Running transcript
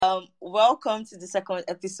Welcome to the second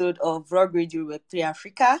episode of Rug Radio Web3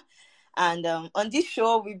 Africa. And on this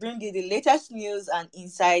show, we bring you the latest news and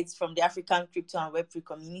insights from the African crypto and Web3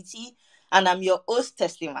 community. And I'm your host,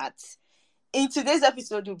 Teslimat. In today's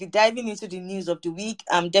episode, we'll be diving into the news of the week.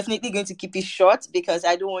 I'm definitely going to keep it short because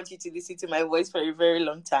I don't want you to listen to my voice for a very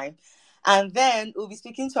long time. And then we'll be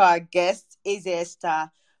speaking to our guest,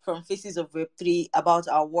 Esther, from Faces of Web3 about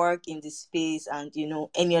our work in this space and,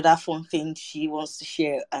 any other fun thing she wants to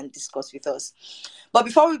share and discuss with us. But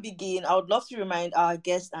before we begin, I would love to remind our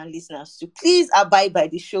guests and listeners to please abide by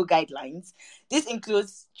the show guidelines. This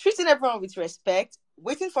includes treating everyone with respect,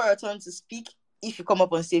 waiting for your turn to speak if you come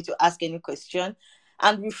up on stage to ask any question,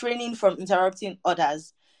 and refraining from interrupting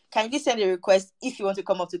others. Kindly send a request if you want to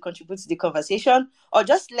come up to contribute to the conversation, or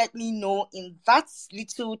just let me know in that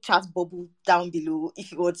little chat bubble down below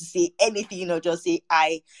if you want to say anything or just say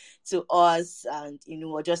hi to us and,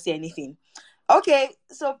 or just say anything. Okay,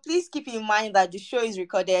 so please keep in mind that the show is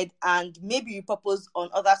recorded and may be repurposed on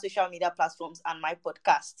other social media platforms and my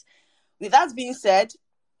podcast. With that being said,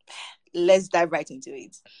 let's dive right into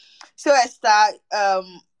it. So, Esther,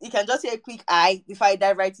 you can just say a quick hi before I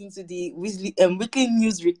dive right into the weekly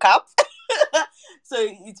news recap. So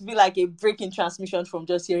it'll be like a break in transmission from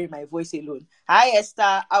just hearing my voice alone. Hi,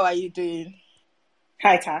 Esther. How are you doing?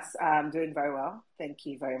 Hi, Tass. I'm doing very well. Thank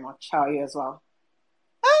you very much. How are you as well?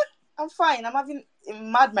 I'm fine. I'm having a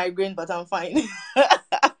mad migraine, but I'm fine.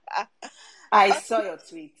 I saw your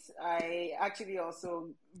tweet. I actually also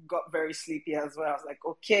got very sleepy as well. I was like,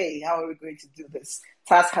 okay, how are we going to do this?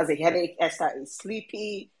 Tass has a headache. Esther is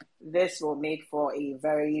sleepy. This will make for a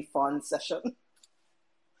very fun session.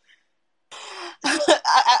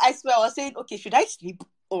 I swear, I was saying, okay, should I sleep?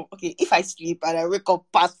 Oh, okay, if I sleep and I wake up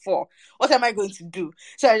past 4, what am I going to do?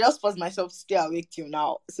 So I just forced myself to stay awake till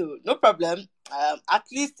now. So no problem. At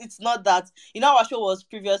least it's not that, our show was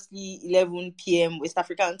previously 11 p.m. West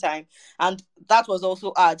African time, and that was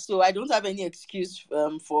also hard. So I don't have any excuse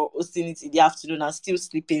for hosting it in the afternoon and still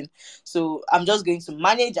sleeping. So I'm just going to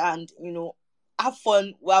manage and, have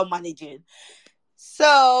fun while managing.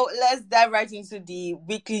 So let's dive right into the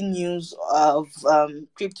weekly news of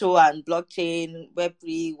crypto and blockchain,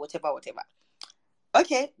 Web3, whatever.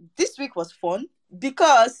 Okay, this week was fun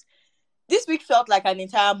because this week felt like an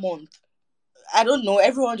entire month. I don't know,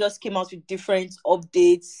 everyone just came out with different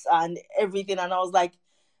updates and everything, and I was like,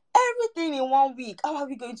 everything in 1 week, how are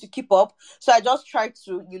we going to keep up? So I just tried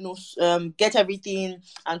to, get everything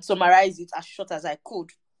and summarize it as short as I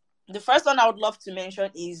could. The first one I would love to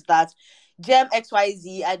mention is that Gem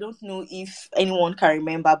XYZ, I don't know if anyone can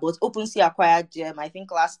remember, but OpenSea acquired Gem, I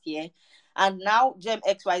think last year. And now Gem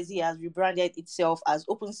XYZ has rebranded itself as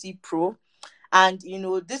OpenSea Pro. And,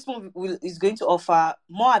 this move is going to offer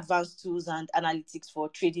more advanced tools and analytics for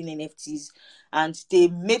trading NFTs. And they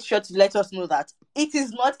made sure to let us know that it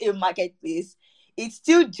is not a marketplace. It's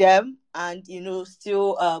still Gem and,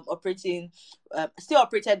 still operated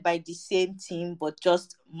by the same team, but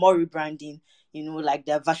just more rebranding, like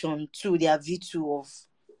their version 2, their V2 of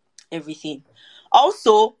everything.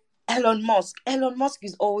 Also, Elon Musk. Elon Musk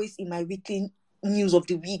is always in my weekly news of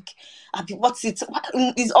the week.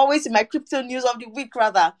 He's always in my crypto news of the week,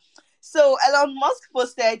 rather. So Elon Musk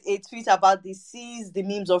posted a tweet about the Seize the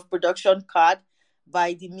Memes of Production card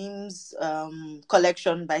by the memes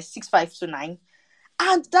collection by 6529.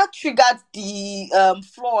 And that triggered the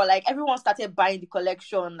floor. Like, everyone started buying the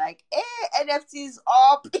collection. Like, hey, NFTs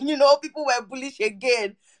up. People were bullish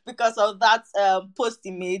again because of that post he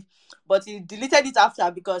made. But he deleted it after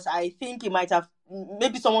because I think he might have,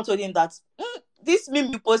 maybe someone told him that this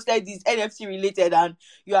meme you posted is NFT related and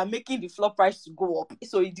you are making the floor price to go up.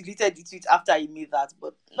 So he deleted the tweet after he made that.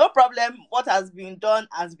 But no problem. What has been done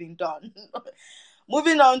has been done.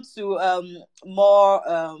 Moving on to more,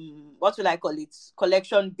 what will I call it,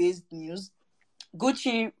 collection-based news.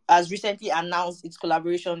 Gucci has recently announced its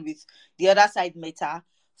collaboration with the other side Meta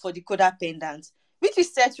for the Coda pendant, which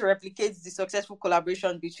is set to replicate the successful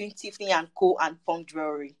collaboration between Tiffany & Co. and Punk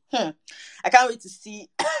Jewelry. I can't wait to see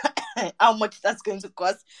how much that's going to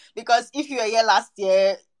cost, because if you were here last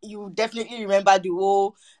year, you definitely remember the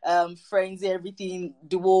whole frenzy, everything,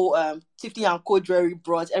 the whole Tiffany and Co jewelry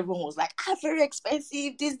brought. Everyone was like, very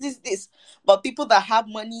expensive, this. But people that have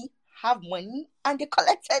money and they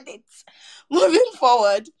collected it. Moving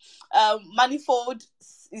forward, Manifold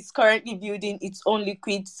is currently building its own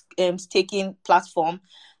liquid staking platform,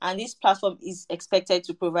 and this platform is expected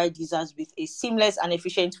to provide users with a seamless and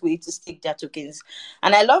efficient way to stake their tokens.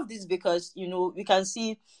 And I love this because, we can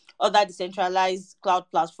see other decentralized cloud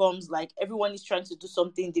platforms. Like everyone is trying to do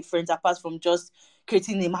something different apart from just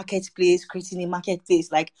creating a marketplace.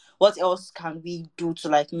 Like what else can we do to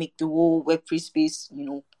like make the whole Web3 space,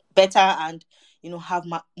 better and have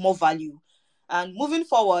more value? And moving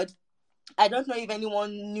forward, I don't know if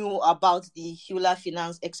anyone knew about the Hula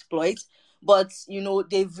Finance exploit, but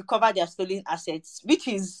they've recovered their stolen assets, which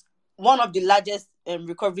is one of the largest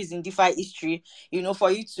recoveries in DeFi history.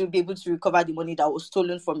 For you to be able to recover the money that was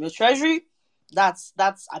stolen from your treasury, that's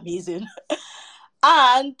amazing.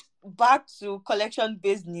 And back to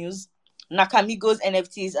collection-based news, Nakamigo's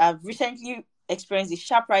NFTs have recently experienced a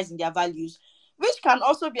sharp rise in their values, which can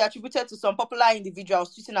also be attributed to some popular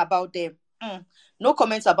individuals tweeting about them. No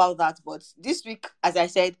comments about that, but this week, as I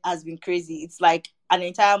said, has been crazy. It's like an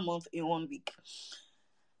entire month in 1 week.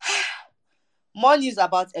 More news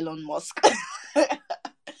about Elon Musk.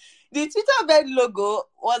 The Twitter bed logo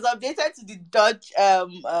was updated to the Dodge,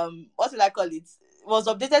 what will I call it? Was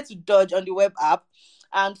updated to Dodge on the web app.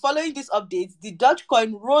 And following this update, the Dodge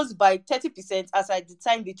coin rose by 30% as at the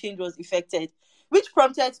time the change was effected, which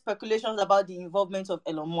prompted speculations about the involvement of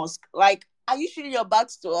Elon Musk. Like, are you shooting your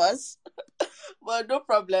backs to us? But no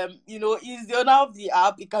problem. He's the owner of the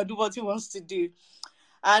app. He can do what he wants to do.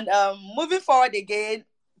 And moving forward again,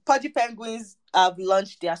 Pudgy Penguins have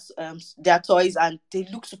launched their toys and they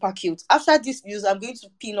look super cute. After this news, I'm going to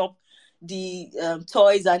pin up the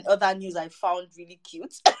toys and other news I found really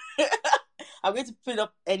cute. I'm going to pin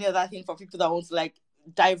up any other thing for people that want to like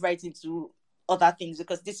dive right into other things,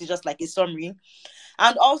 because this is just like a summary.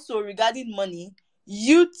 And also regarding money,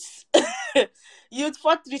 Youth Youth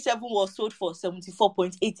 437 was sold for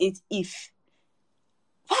 74.88 ETH.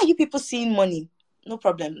 Why are you people seeing money? No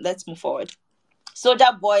problem. Let's move forward.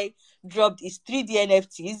 Soulja Boy dropped his 3D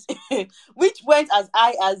NFTs, which went as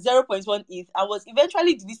high as 0.1 ETH and was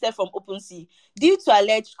eventually delisted from OpenSea due to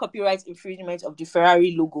alleged copyright infringement of the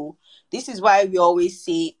Ferrari logo. This is why we always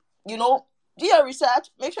say, do your research,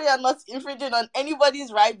 make sure you're not infringing on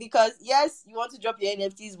anybody's right, because yes, you want to drop your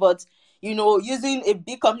NFTs, but using a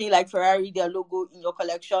big company like Ferrari, their logo in your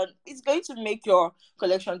collection, it's going to make your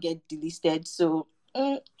collection get delisted. So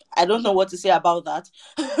I don't know what to say about that.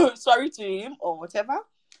 Sorry to him or whatever.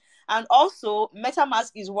 And also,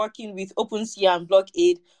 MetaMask is working with OpenSea and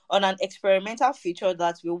Blockade on an experimental feature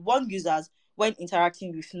that will warn users when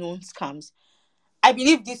interacting with known scams. I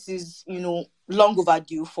believe this is, long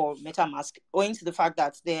overdue for MetaMask, owing to the fact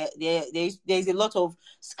that there's a lot of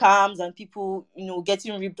scams and people,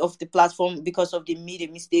 getting ripped off the platform because of they made a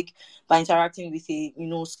mistake by interacting with a,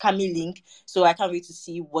 scammy link. So I can't wait to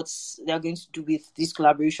see what they're going to do with this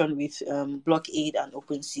collaboration with Blockade and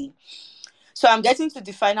OpenSea. So I'm getting to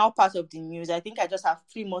the final part of the news. I think I just have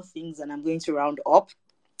 3 more things and I'm going to round up,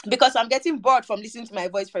 because I'm getting bored from listening to my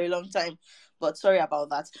voice for a long time. But sorry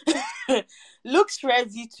about that. Looks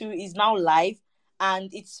Resi 2 is now live,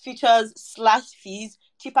 and it features slash fees,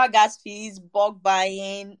 cheaper gas fees, bulk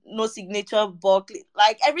buying, no signature bulk.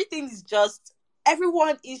 Like everything is just,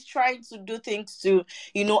 everyone is trying to do things to,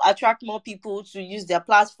 attract more people to use their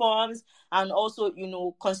platforms, and also,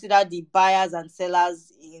 consider the buyers and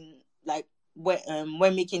sellers in like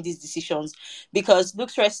when making these decisions. Because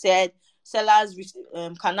Looks said sellers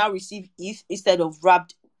can now receive ETH instead of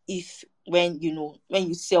wrapped ETH when you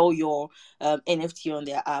sell your NFT on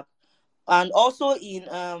their app. And also in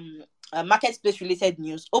marketplace related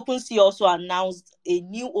news, OpenSea also announced a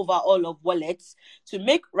new overhaul of wallets to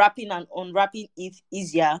make wrapping and unwrapping ETH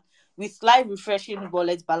easier, with live refreshing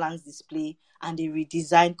wallet balance display and a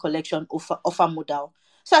redesigned collection offer model.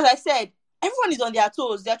 So as I said, everyone is on their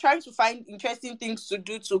toes. They're trying to find interesting things to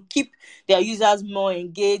do to keep their users more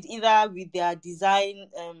engaged, either with their design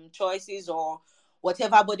choices or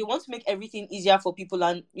whatever. But they want to make everything easier for people.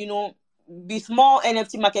 And with more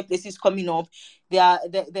NFT marketplaces coming up, there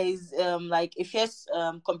is like a fierce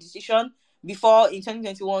competition. Before, in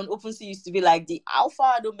 2021, OpenSea used to be like the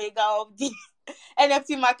alpha and omega of the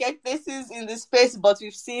NFT marketplaces in the space, but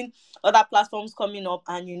we've seen other platforms coming up,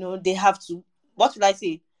 and they have to, what should I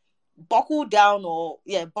say, buckle down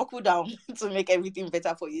to make everything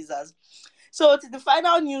better for users. So to the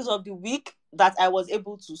final news of the week that I was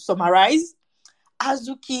able to summarize,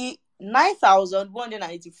 Azuki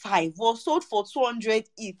 9,185 was sold for 200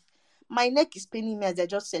 ETH. My neck is paining me as I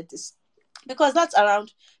just said this, because that's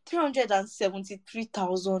around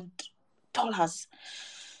 $373,000.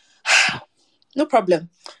 No problem.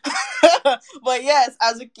 But yes,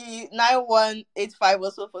 Azuki 9185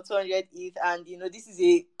 was sold for 200 ETH, and this is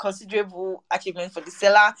a considerable achievement for the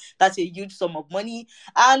seller. That's a huge sum of money.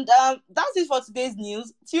 And that's it for today's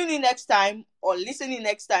news. Tune in next time or listen in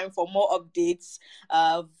next time for more updates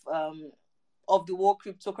of of the whole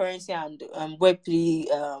cryptocurrency and Web3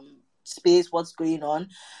 space, what's going on.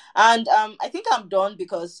 And I think I'm done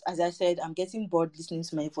because, as I said, I'm getting bored listening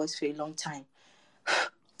to my voice for a long time.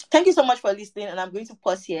 Thank you so much for listening, and I'm going to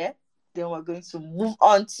pause here. Then we're going to move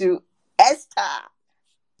on to Esther.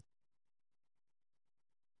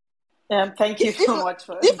 Thank you If if, so much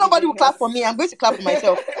for if nobody will giving clap for us. me, I'm going to clap for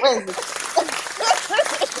myself. Where is it?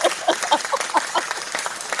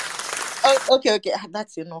 Oh, okay.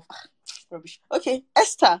 That's enough. Rubbish. Okay,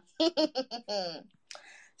 Esther.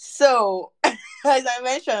 So, as I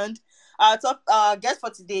mentioned, our guest for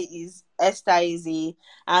today is Esther Izzy,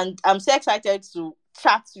 and I'm so excited to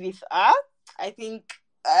chat with her. I think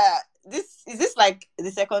this like the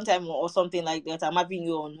second time or something like that I'm having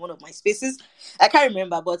you on one of my spaces. I can't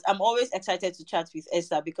remember, but I'm always excited to chat with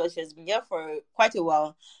Esther because she has been here for quite a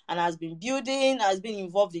while and has been building, has been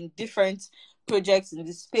involved in different projects in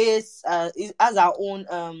this space. Has our own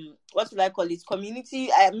what would I call it, community.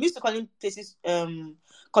 I'm used to calling places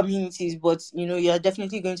communities, but you're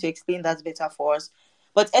definitely going to explain that better for us.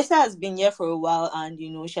 But Esther has been here for a while, and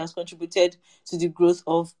she has contributed to the growth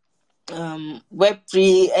of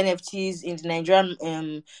Web3 NFTs in the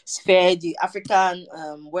Nigerian sphere, the African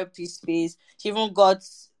Web3 space. She even got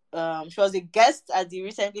she was a guest at the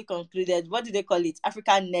recently concluded, what do they call it,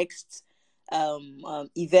 African Next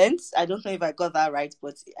event. I don't know if I got that right,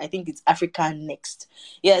 but I think it's African Next.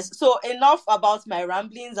 Yes, so enough about my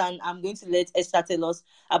ramblings, and I'm going to let Esther tell us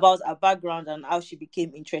about her background and how she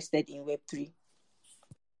became interested in Web3.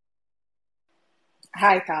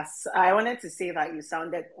 Hi, Cass. I wanted to say that you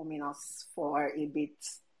sounded ominous for a bit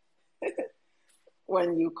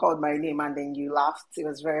when you called my name and then you laughed. It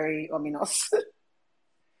was very ominous. But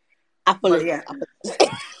Apologies, yeah, apologies.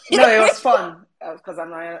 no, it was fun because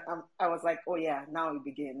I was like, oh yeah, now it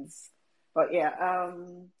begins. But yeah,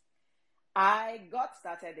 I got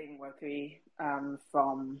started in Web3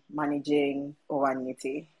 from managing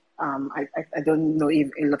Owaniti. I don't know if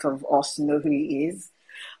a lot of us know who he is,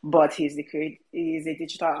 but he's a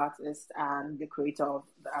digital artist and the creator of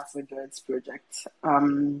the Afrodroids project.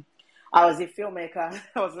 I was a filmmaker.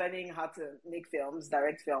 I was learning how to make films,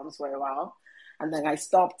 direct films for a while. And then I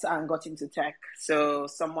stopped and got into tech. So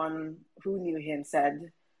someone who knew him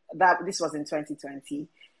said that this was in 2020.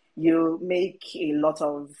 You make a lot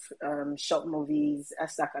of short movies.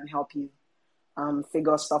 Esther can help you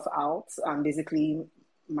figure stuff out and basically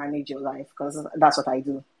manage your life because that's what I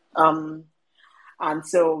do. And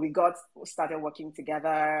so we got started working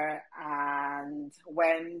together. And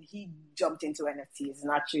when he jumped into NFTs,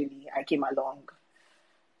 naturally, I came along.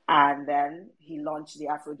 And then he launched the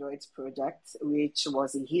Afrodroids project, which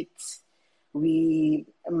was a hit.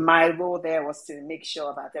 My role there was to make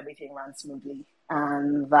sure that everything ran smoothly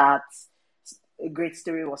and that a great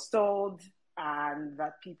story was told and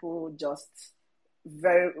that people just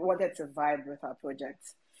very wanted to vibe with our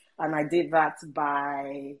project. And I did that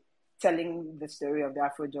by telling the story of the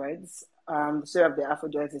Afrodroids. The story of the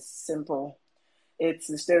Afrodroids is simple. It's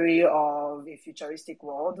the story of a futuristic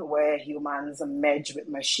world where humans merge with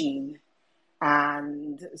machine,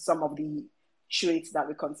 and some of the traits that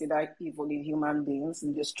we consider evil in human beings,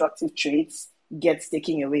 the destructive traits, gets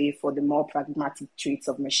taken away for the more pragmatic traits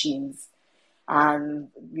of machines. And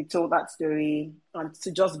we told that story, and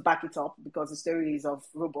to just back it up, because the story is of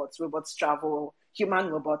robots. Robots travel,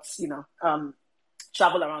 human robots,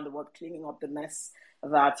 travel around the world cleaning up the mess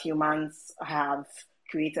that humans have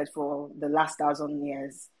created for the last 1,000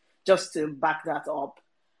 years. Just to back that up,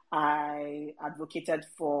 I advocated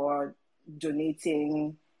for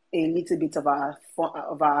donating a little bit of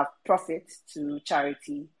our profit to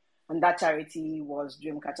charity, and that charity was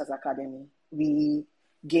Dreamcatchers Academy. We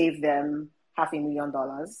gave them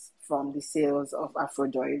 $500,000 from the sales of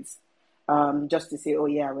Afrodroids, just to say, oh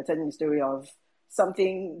yeah, we're telling the story of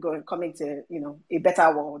something coming to a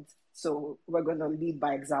better world. So we're going to lead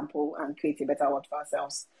by example and create a better world for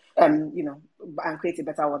ourselves, and create a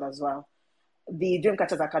better world as well. The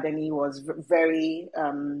Dreamcatchers Academy was very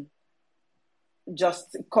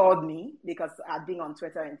just called me because I'd been on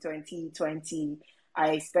Twitter in 2020.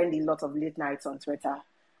 I spent a lot of late nights on Twitter,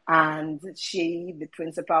 and she, the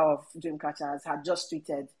principal of Dreamcatchers, had just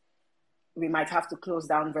tweeted, "We might have to close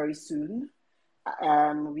down very soon.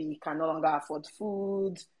 We can no longer afford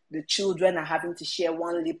food. The children are having to share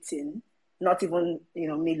one Lipton, not even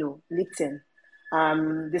Milo, Lipton.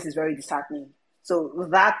 This is very disheartening." So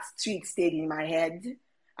that tweet stayed in my head,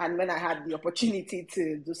 and when I had the opportunity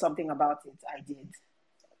to do something about it, I did.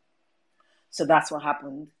 So that's what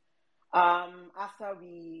happened. After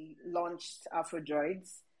we launched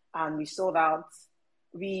Afrodroids and we sold out,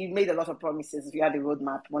 we made a lot of promises. We had a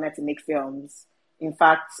roadmap, wanted to make films. In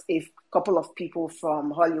fact, a couple of people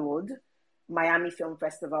from Hollywood, Miami Film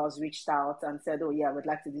Festivals, reached out and said, "Oh yeah, we'd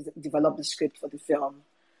like to develop the script for the film."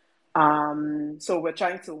 So we're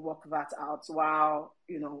trying to work that out while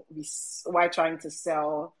while trying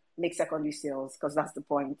to make secondary sales, because that's the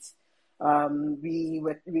point. We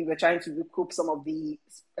were trying to recoup some of the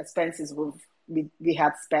expenses we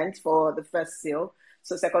had spent for the first sale.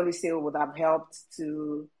 So secondary sale would have helped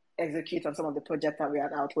to execute on some of the projects that we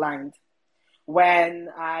had outlined. When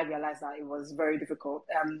I realized that it was very difficult,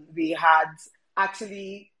 we had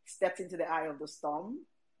actually stepped into the eye of the storm,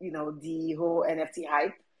 the whole NFT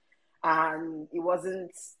hype. And it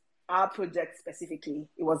wasn't our project specifically.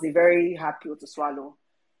 It was a very hard pill to swallow,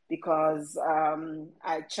 because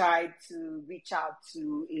I tried to reach out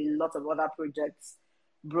to a lot of other projects,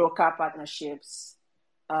 broker partnerships,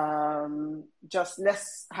 just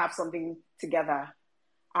let's have something together.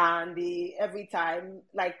 And every time,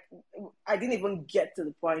 like, I didn't even get to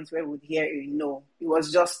the point where we'd hear a no. It was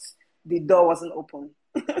just the door wasn't open.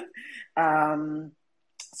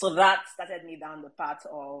 So that started me down the path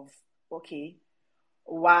of, okay,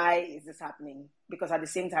 why is this happening? Because at the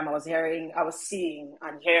same time, I was seeing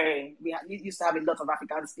and hearing. We used to have a lot of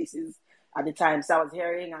African spaces at the time, so I was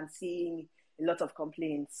hearing and seeing a lot of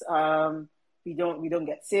complaints. We don't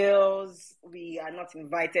get sales. We are not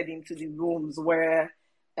invited into the rooms where,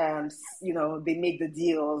 they make the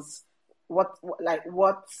deals. Why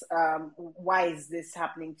is this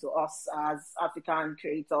happening to us as African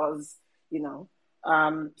creators?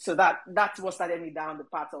 So that's what started me down the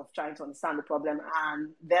path of trying to understand the problem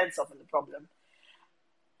and then solving the problem.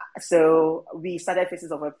 So we started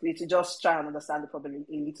Faces of Web3 to just try and understand the problem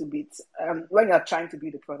a little bit. When you're trying to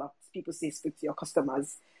build a product, people say speak to your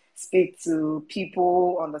customers, speak to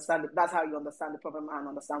people, understand it. That's how you understand the problem and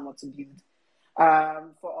understand what to build.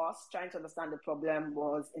 For us, trying to understand the problem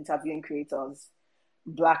was interviewing creators,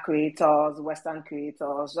 Black creators, Western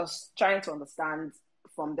creators, just trying to understand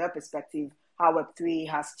from their perspective how Web3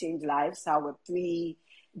 has changed lives, how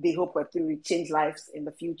they hope Web3 will change lives in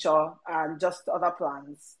the future, and just other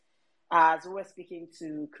plans. As we were speaking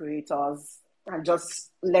to creators and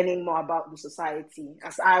just learning more about the society,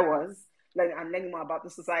 as I was learning more about the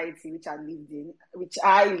society which I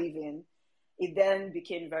live in, it then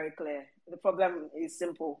became very clear. The problem is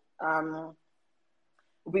simple.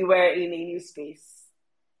 We were in a new space.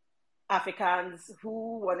 Africans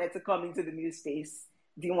who wanted to come into the new space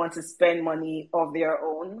didn't want to spend money of their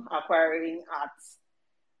own acquiring art,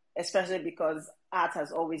 especially because art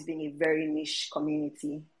has always been a very niche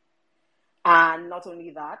community. And not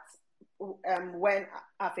only that, when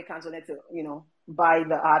Africans wanted to, buy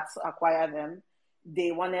the art, acquire them,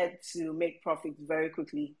 they wanted to make profit very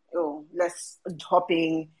quickly. Oh, let's hop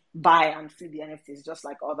in, buy and flip the NFTs, just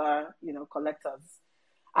like other, collectors.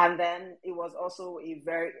 And then it was also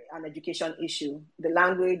an education issue. The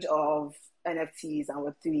language of NFTs and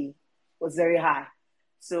Web3 was very high.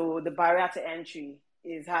 So the barrier to entry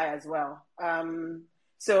is high as well.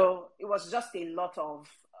 So it was just a lot of,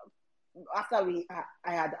 after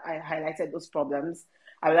I highlighted those problems,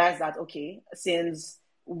 I realized that, okay, since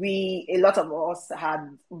a lot of us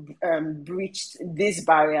had breached these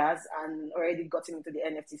barriers and already gotten into the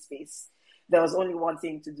NFT space, there was only one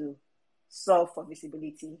thing to do: solve for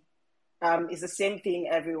visibility. It's the same thing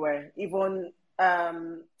everywhere. Even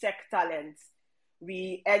tech talent,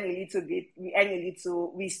 we earn a little bit.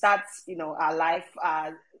 We start, our life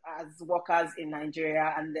as workers in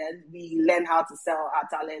Nigeria, and then we learn how to sell our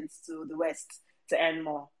talents to the West to earn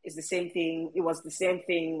more. It's the same thing. It was the same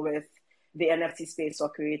thing with the NFT space for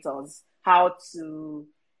creators. How to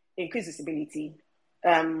increase visibility.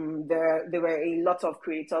 There were a lot of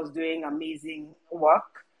creators doing amazing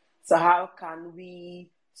work. So how can we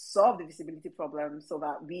solve the visibility problem so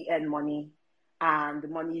that we earn money, and the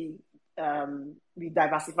money, we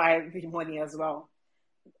diversify the money as well?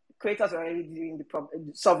 Creators are already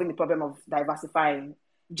solving the problem of diversifying.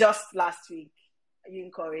 Just last week,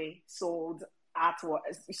 Yinkore sold our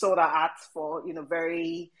art for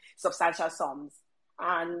very substantial sums,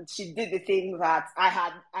 and she did the thing that I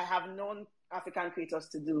have known African creators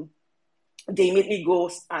to do. They immediately go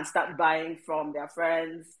and start buying from their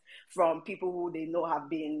friends, from people who they know have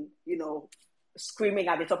been, screaming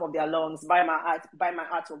at the top of their lungs, buy my art, buy my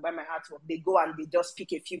artwork, buy my artwork. They go and they just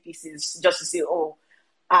pick a few pieces just to say, oh,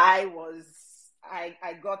 I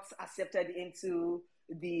got accepted into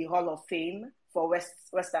the Hall of Fame for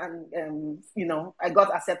Western, I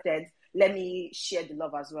got accepted. Let me share the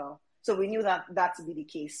love as well. So we knew that to be the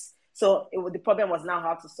case. So the problem was now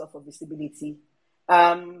how to solve for visibility.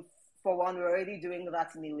 For one, we're already doing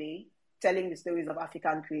that in a way, telling the stories of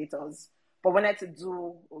African creators. but wanted to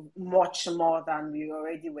do much more than we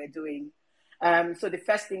already were doing. So the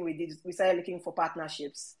first thing we did is we started looking for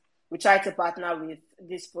partnerships. We tried to partner with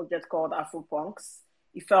this project called AfroPunks.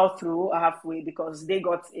 It fell through halfway because they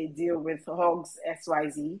got a deal with Hogs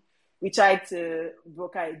XYZ. We tried to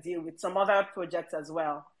broker a deal with some other projects as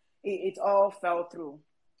well. It all fell through.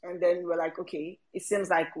 And then we're like, okay, it seems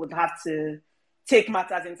like we'd have to take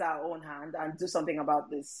matters into our own hand and do something about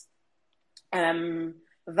this.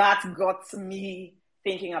 That got me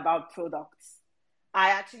thinking about products.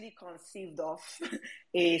 I actually conceived of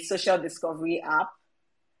a social discovery app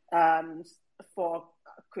for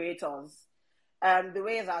creators. The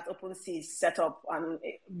way that OpenSea is set up, and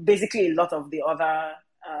basically a lot of the other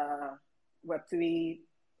Web3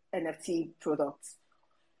 NFT products,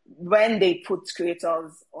 when they put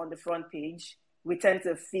creators on the front page, we tend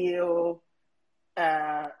to feel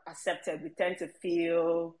accepted. We tend to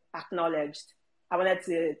feel acknowledged. I wanted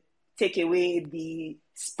to take away the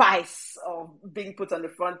spice of being put on the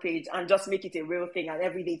front page and just make it a real thing, an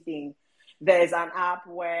everyday thing. There's an app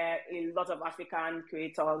where a lot of African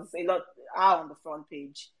creators, a lot are on the front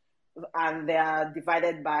page, and they are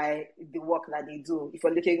divided by the work that they do. If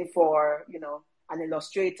you're looking for, an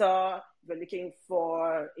illustrator, if you're looking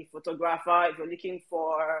for a photographer, if you're looking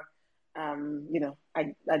for, I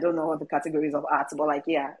don't know what the categories of art, but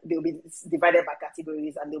they'll be divided by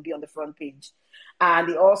categories and they'll be on the front page. And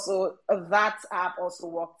that app also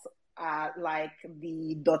worked like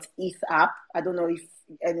the .eth app. I don't know if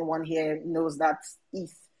anyone here knows that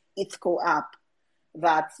ethco app,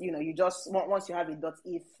 that you just once you have a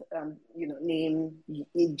 .eth name,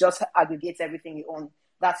 it just aggregates everything you own.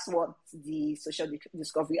 That's what the social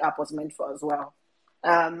discovery app was meant for as well.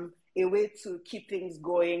 A way to keep things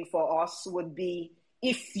going for us would be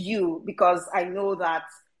because I know that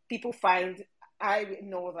a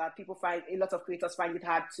lot of creators find it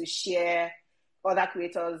hard to share other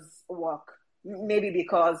creators' work. Maybe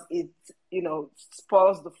because it,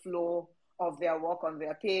 spoils the flow of their work on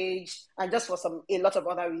their page, and just for a lot of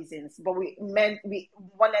other reasons. But we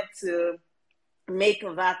wanted to make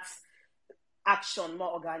that action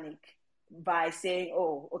more organic by saying,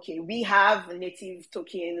 oh, okay, we have native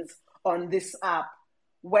tokens on this app.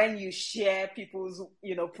 When you share people's,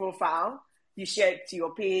 profile, you share it to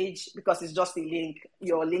your page because it's just a link,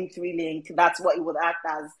 your Linktree link. That's what it would act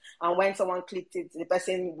as. And when someone clicked it, the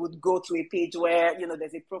person would go to a page where,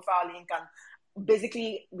 there's a profile link. And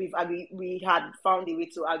basically, we had found a way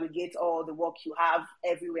to aggregate all the work you have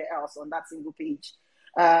everywhere else on that single page.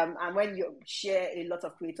 And when you share a lot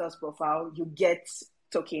of creators' profile, you get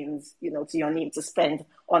tokens, to your name to spend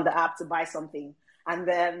on the app to buy something. And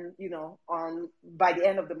then, by the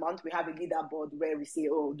end of the month, we have a leaderboard where we say,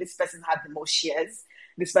 oh, this person had the most shares.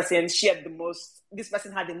 This person shared the most. This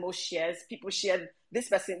person had the most shares. People shared this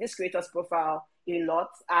creator's profile a lot.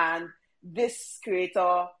 And this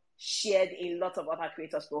creator shared a lot of other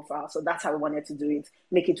creators' profiles. So that's how we wanted to do it.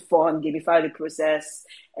 Make it fun, gamify the process,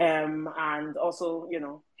 and also,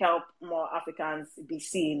 help more Africans be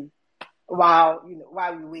seen while we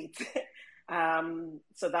wait.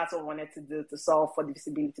 So that's what we wanted to do to solve for the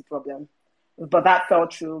visibility problem. But that fell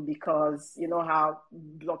through because how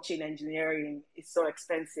blockchain engineering is so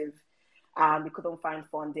expensive. We couldn't find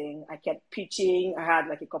funding. I kept pitching. I had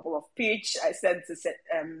like a couple of pitch. I sent to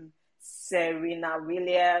Serena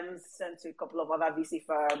Williams, sent to a couple of other VC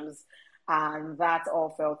firms, and that all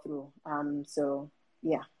fell through. So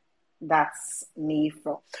yeah, that's me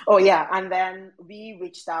from. Oh yeah, and then we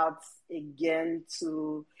reached out again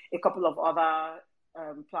to a couple of other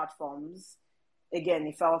platforms. Again,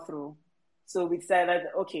 it fell through. So we decided,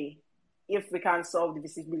 okay, if we can't solve the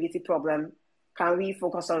visibility problem, can we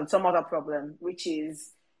focus on some other problem, which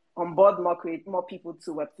is onboard more people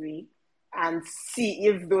to Web3 and see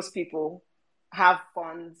if those people have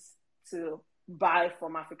funds to buy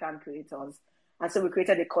from African creators. And so we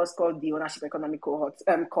created a course called the Ownership Economy course,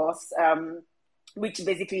 which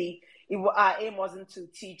basically, our aim wasn't to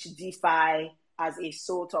teach DeFi as a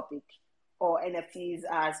sole topic, or NFTs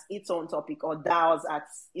as its own topic, or DAOs as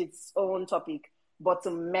its own topic, but to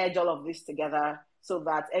merge all of this together so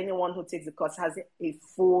that anyone who takes the course has a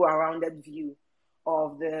full rounded view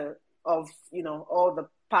of all the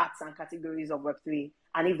parts and categories of Web3.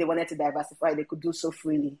 And if they wanted to diversify, they could do so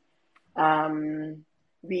freely.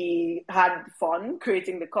 We had fun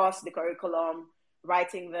creating the course, the curriculum,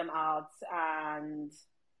 writing them out, and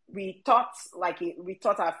we taught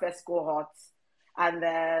our first cohort. And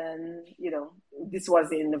then, this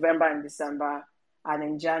was in November and December. And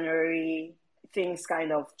in January, things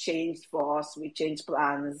kind of changed for us. We changed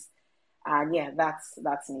plans. And yeah,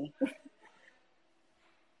 that's me.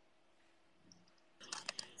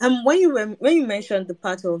 When you mentioned the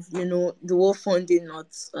part of the whole funding not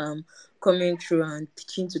coming through and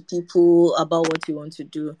pitching to people about what you want to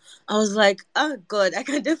do, I was like, oh God, I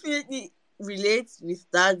can definitely relate with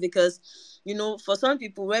that because for some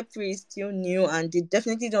people Web3 is still new and they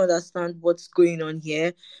definitely don't understand what's going on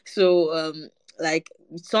here. So like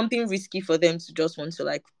it's something risky for them to just want to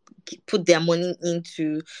like put their money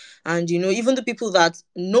into. And even the people that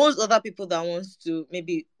knows other people that wants to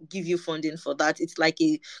maybe give you funding for that, it's like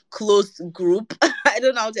a closed group. I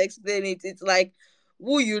don't know how to explain it. It's like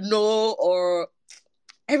who or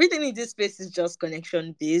everything in this space is just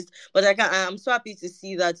connection based. But I'm so happy to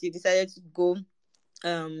see that you decided to go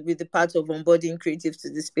with the part of onboarding creatives to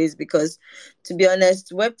the space because, to be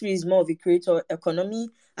honest, Web3 is more of a creator economy,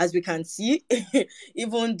 as we can see.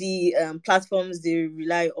 Even the platforms, they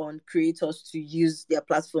rely on creators to use their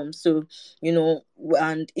platforms. So,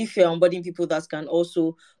 and if you're onboarding people that can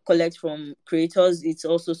also collect from creators, it's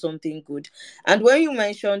also something good. And when you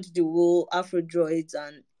mentioned the whole Afro Droids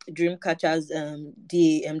and Dreamcatchers,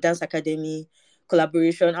 the Dance Academy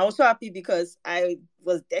collaboration, I was so happy because I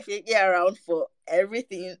was definitely around for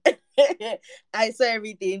everything. I saw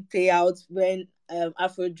everything play out when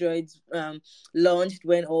Afro Droids launched,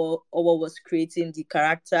 when Owa was creating the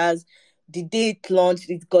characters. The day it launched,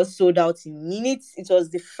 it got sold out in minutes. It was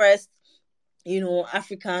the first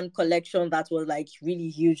African collection that was like really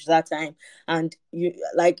huge that time. And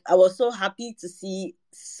I was so happy to see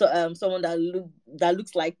someone that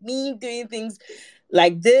looks like me doing things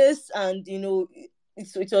like this. And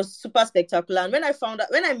it was super spectacular. And when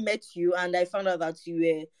I met you and I found out that you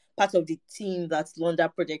were part of the team that launched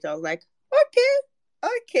that project, I was like,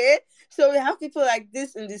 okay. So we have people like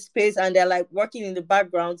this in this space and they're like working in the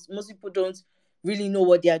background. Most people don't really know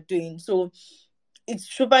what they are doing. So it's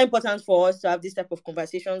super important for us to have this type of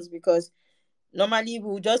conversations because normally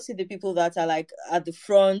we'll just see the people that are like at the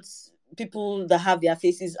front, people that have their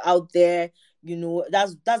faces out there.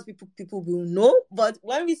 That's people will know. But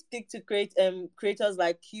when we speak to creators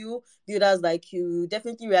like you, builders like you,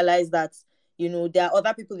 definitely realize that there are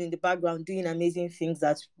other people in the background doing amazing things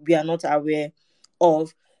that we are not aware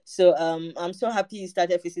of. So I'm so happy you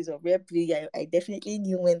started Faces of Web3. I definitely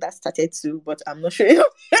knew when that started too, but I'm not sure enough.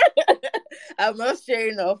 I'm not sure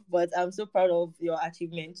enough, but I'm so proud of your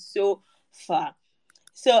achievement so far.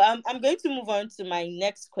 So I'm going to move on to my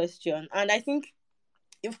next question. And I think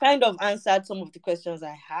you've kind of answered some of the questions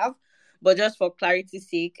I have, but just for clarity's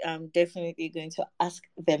sake, I'm definitely going to ask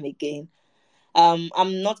them again.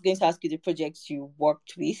 I'm not going to ask you the projects you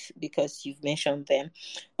worked with because you've mentioned them,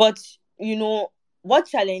 but what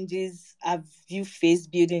challenges have you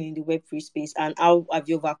faced building in the Web3 space, and how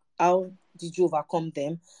did you overcome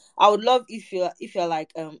them? I would love if you're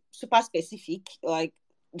like super specific, like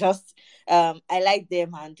just highlight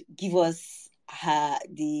them and give us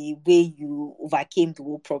the way you overcame the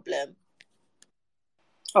whole problem.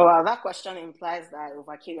 Oh, well, that question implies that I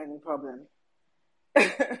overcame any problem.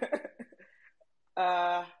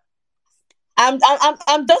 uh,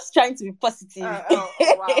 I'm just trying to be positive. oh,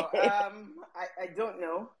 wow. I don't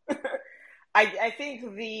know. I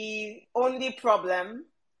think the only problem,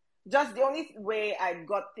 just the only way I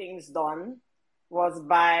got things done was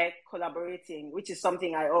by collaborating, which is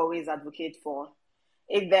something I always advocate for.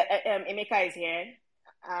 If the Emeka is here,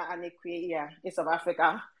 and yeah, in South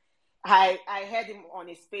Africa, I heard him on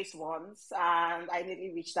his space once, and I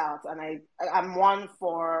immediately reached out, and I'm one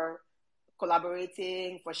for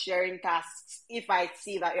collaborating, for sharing tasks. If I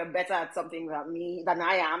see that you're better at something than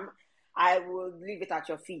I am, I will leave it at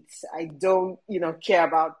your feet. I don't, care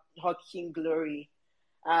about hawking glory.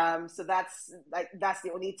 So that's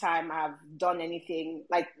the only time I've done anything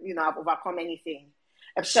like I've overcome anything,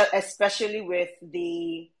 especially with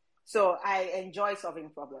the. So I enjoy solving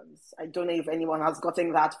problems. I don't know if anyone has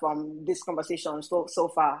gotten that from this conversation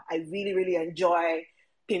so far. I really really enjoy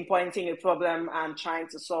pinpointing a problem and trying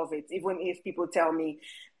to solve it, even if people tell me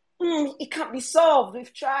it can't be solved.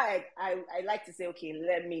 We've tried. I like to say, okay,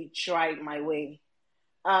 let me try it my way.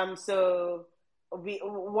 So we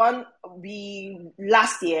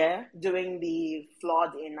last year during the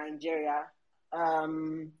flood in Nigeria,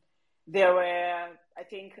 there were, I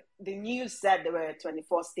think the news said there were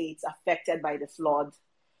 24 states affected by the flood,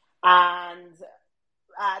 and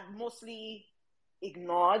I mostly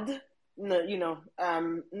ignored,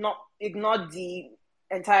 not ignored the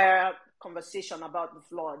entire conversation about the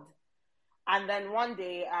flood. And then one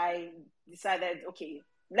day I decided, okay,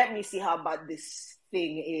 let me see how bad this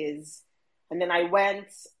thing is. And then I went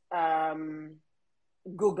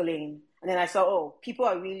Googling, and then I saw, oh, people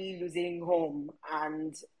are really losing home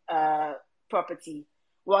and property.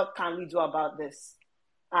 What can we do about this?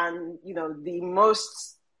 And, the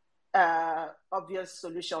most obvious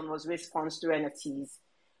solution was raise funds through NFTs.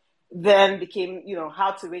 Then became,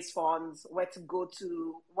 how to raise funds, where to go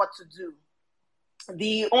to, what to do.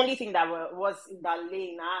 The only thing that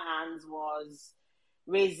lay in our hands was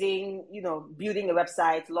raising, building a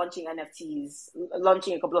website, launching NFTs,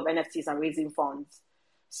 launching a couple of NFTs and raising funds.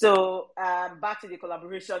 So back to the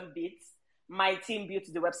collaboration bit, my team built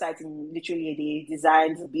the website in literally a day,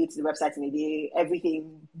 designed, built the website in a day,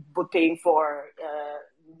 everything, but paying for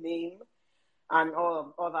name and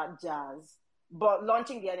all that jazz. But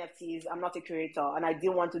launching the NFTs, I'm not a creator, and I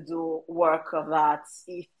didn't want to do work of that.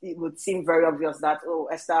 It would seem very obvious that, oh,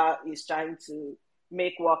 Esther is trying to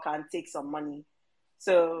make work and take some money.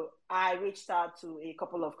 So I reached out to a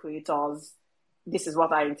couple of creators. This is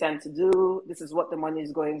what I intend to do. This is what the money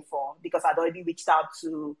is going for. Because I'd already reached out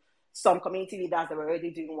to some community leaders that were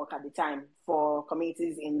already doing work at the time for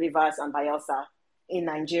communities in Rivers and Bayelsa in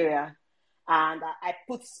Nigeria. And I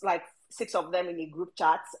put like 6 of them in a group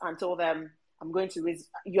chat and told them, I'm going to raise,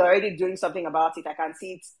 you're already doing something about it. I can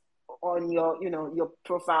see it on your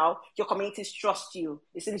profile. Your communities trust you.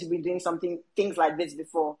 They seem to be doing things like this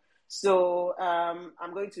before. So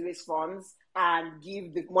I'm going to raise funds and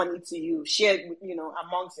give the money to you, share,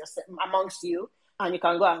 amongst you, and you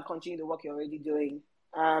can go and continue the work you're already doing.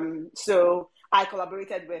 So I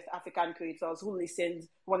collaborated with African creators who listened,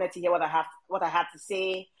 wanted to hear what I had to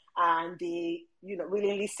say, and they,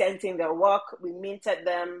 willingly sent in their work. We minted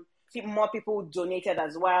them. More people donated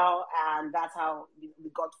as well, and that's how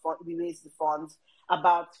we raised the funds,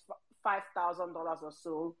 about $5,000 or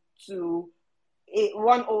so. To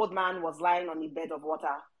one old man was lying on a bed of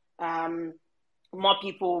water. More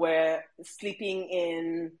people were sleeping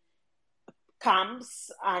in camps,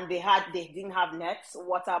 and they didn't have nets,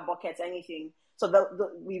 water, buckets, anything. So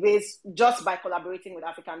we raised, just by collaborating with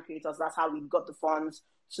African creators. That's how we got the funds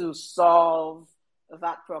to solve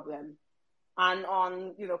that problem. And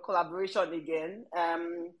on, collaboration again,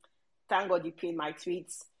 thank God you pinned my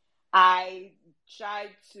tweets. I tried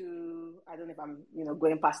to, I don't know if I'm,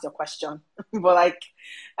 going past your question, but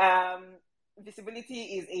visibility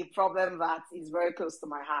is a problem that is very close to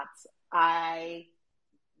my heart. I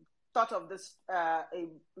thought of this,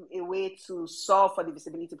 a way to solve for the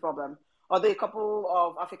visibility problem. Although a couple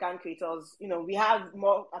of African creators, we have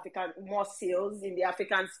more sales in the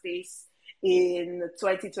African space in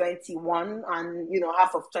 2021 and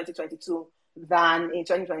half of 2022 than in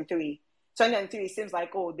 2023. 2023 seems like,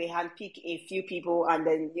 oh, they handpick a few people and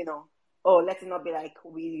then let it not be like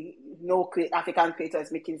we no African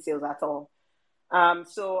creators making sales at all.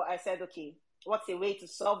 So I said, okay, what's a way to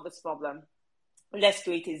solve this problem? Let's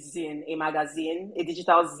create a zine, a magazine, a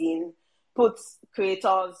digital zine. Put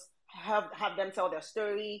creators, have them tell their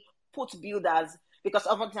story. Put builders. Because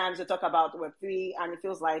oftentimes we talk about Web3 and it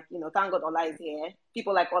feels like, thank God Ola is here.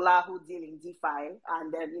 People like Ola who deal in DeFi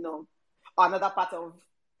and then, another part of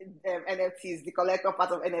NFTs, the collector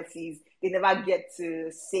part of NFTs, they never get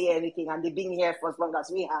to say anything and they've been here for as long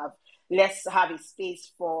as we have. Let's have a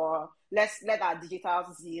space let's let our digital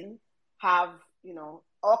zine have,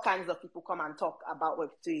 all kinds of people come and talk about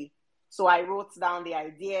Web3. So I wrote down the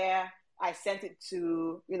idea. I sent it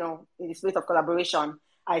to, in the spirit of collaboration,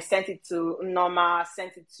 I sent it to Norma,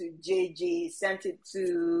 sent it to JJ, sent it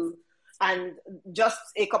to, and just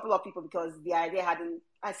a couple of people because the idea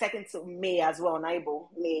I sent it to May as well,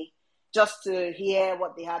 May, just to hear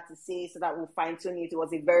what they had to say so that we'll fine tune it. It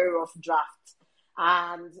was a very rough draft.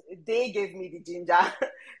 And they gave me the ginger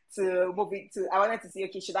to move it to, I wanted to see,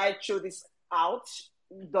 okay, should I throw this out?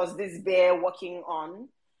 Does this bear working on?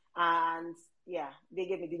 And yeah, they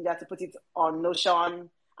gave me ginger to put it on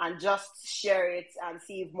Notion and just share it and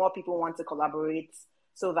see if more people want to collaborate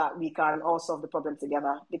so that we can all solve the problem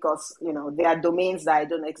together. Because, there are domains that I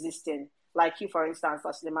don't exist in. Like you, for instance,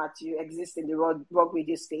 Aslimat, you exist in the rock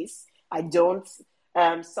radio space. I don't.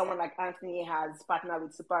 Someone like Anthony has partnered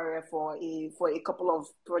with Super Rare for a couple of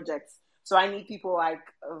projects. So I need people like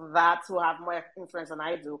that who have more influence than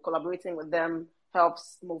I do. Collaborating with them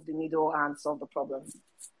helps move the needle and solve the problem.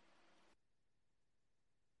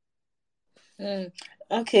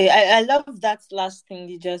 Okay, I love that last thing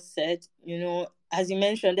you just said. As you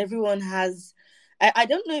mentioned, everyone has, I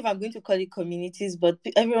don't know if I'm going to call it communities, but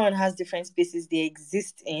everyone has different spaces they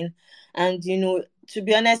exist in. And, to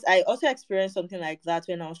be honest, I also experienced something like that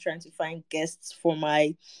when I was trying to find guests for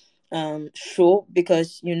my show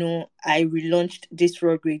because, I relaunched this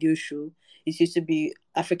rock radio show. It used to be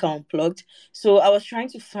Africa Unplugged. So I was trying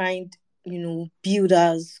to find,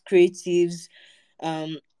 builders, creatives,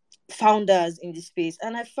 um founders in the space,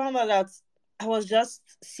 and I found out that I was just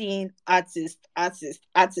seeing artists, and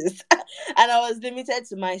I was limited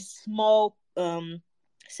to my small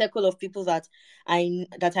circle of people that I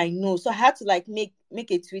know. So I had to like make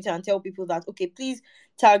a tweet and tell people that, okay, please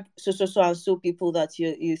tag so and so people that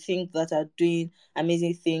you think that are doing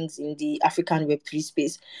amazing things in the African Web3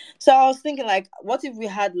 space. So I was thinking, like, what if we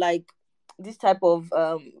had like this type of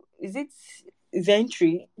is it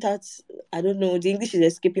inventory? That's, I don't know, the English is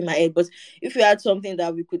escaping my head, but if we had something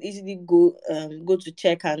that we could easily go to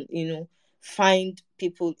check and find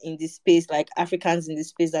people in this space, like Africans in this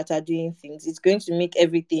space that are doing things, it's going to make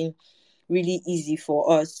everything really easy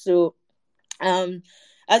for us. So um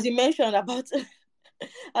as you mentioned about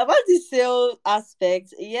about the sale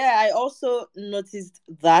aspect, yeah, I also noticed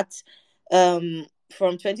that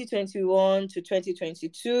from 2021 to 2022,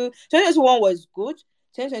 2021 was good,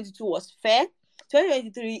 2022 was fair,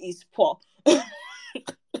 2023 is poor.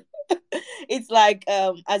 It's like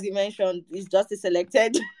as you mentioned, it's just a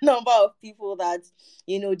selected number of people that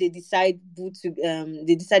they decide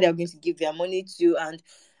they decide they're going to give their money to. And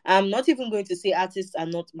I'm not even going to say artists are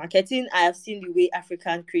not marketing. I have seen the way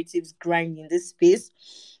African creatives grind in this space,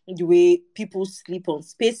 the way people sleep on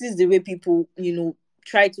spaces, the way people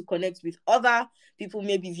try to connect with other people,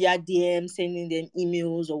 maybe via DM, sending them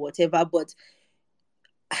emails or whatever. But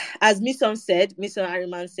as Miss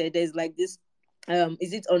Harriman said, there's like this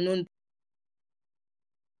is it unknown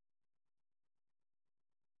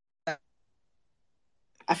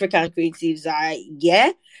African creatives are,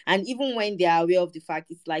 yeah. And even when they are aware of the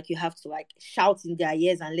fact, it's like you have to like shout in their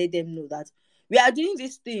ears and let them know that we are doing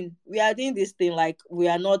this thing. We are doing this thing. Like, we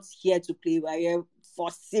are not here to play. We are here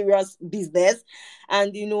for serious business.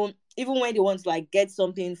 And even when they want to like get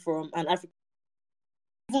something from an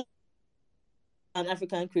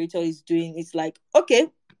African creator is doing, it's like, okay,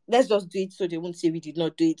 let's just do it so they won't say we did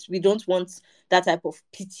not do it. We don't want that type of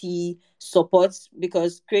pity support,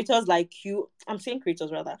 because creators like you, I'm saying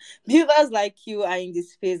creators rather, builders like you are in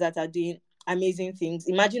this space that are doing amazing things.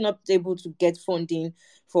 Imagine not able to get funding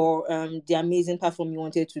for the amazing platform you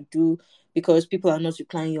wanted to do because people are not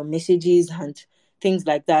replying your messages and things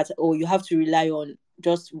like that, or you have to rely on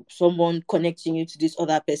just someone connecting you to this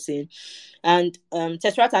other person. And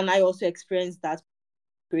Tesrat and I also experienced that.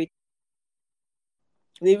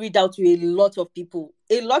 We read out to a lot of people.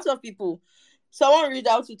 A lot of people. Someone read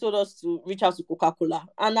out who told us to reach out to Coca-Cola.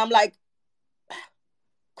 And I'm like,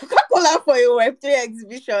 Coca-Cola for a Web3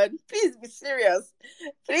 exhibition? Please be serious.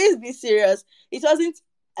 Please be serious. It wasn't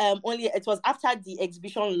only, it was after the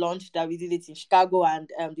exhibition launch that we did it in Chicago and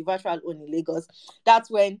the virtual one in Lagos.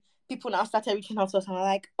 That's when people now started reaching out to us and were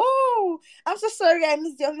like, oh, I'm so sorry I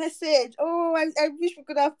missed your message. Oh, I wish we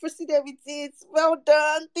could have proceeded with it. Well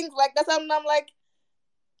done. Things like that. And I'm like,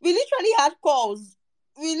 we literally had calls.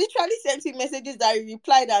 We literally sent him messages that he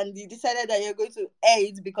replied, and he decided that you're going to air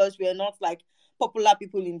it because we're not like popular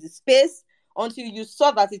people in the space, until you saw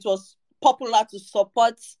that it was popular to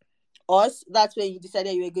support us. That's when you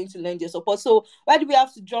decided you were going to lend your support. So why do we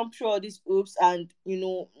have to jump through all these hoops and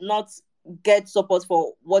not get support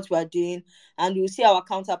for what we're doing? And you see our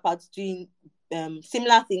counterparts doing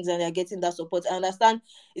similar things and they're getting that support. I understand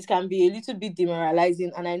it can be a little bit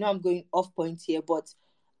demoralizing, and I know I'm going off point here, but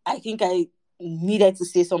I think I needed to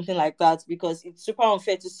say something like that because it's super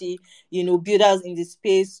unfair to see, builders in the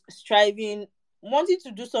space striving, wanting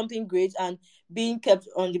to do something great, and being kept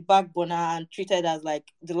on the back burner and treated as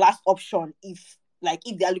like the last option. If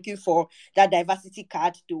they're looking for that diversity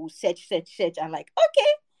card, they will search, and like, okay,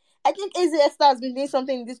 I think Easy Esther has been doing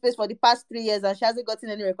something in this space for the past 3 years and she hasn't gotten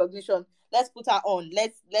any recognition. Let's put her on.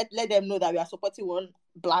 Let them know that we are supporting one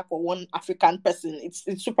black or one African person. It's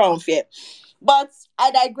super unfair. But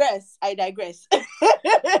I digress. I digress.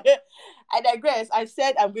 I've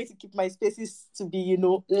said I'm going to keep my spaces to be,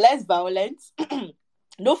 less violent.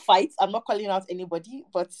 No fights. I'm not calling out anybody,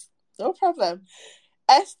 but no problem.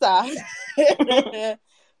 Esther.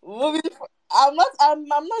 Moving I'm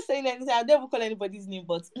not saying anything. I never call anybody's name,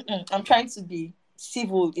 but I'm trying to be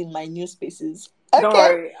civil in my new spaces. Don't Okay.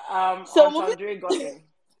 worry. So Aunt moving Andre got him.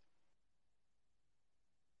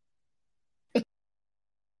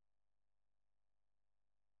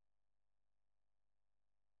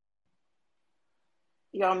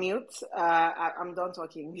 You're mute. I'm done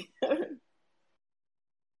talking.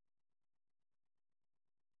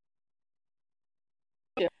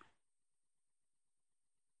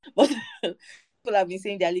 but people have been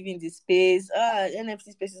saying they're leaving the space.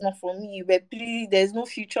 NFT space is not for me. Web3, there's no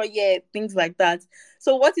future yet. Things like that.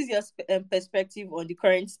 So, what is your perspective on the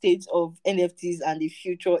current state of NFTs and the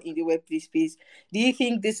future in the Web3 space? Do you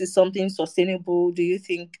think this is something sustainable? Do you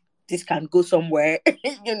think this can go somewhere?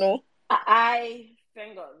 you know? I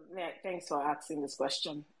thank God. Thanks for asking this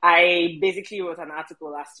question. I basically wrote an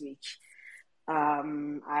article last week.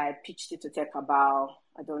 I pitched it to Tech About.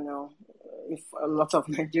 I don't know if a lot of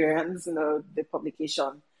Nigerians know the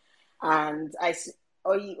publication. And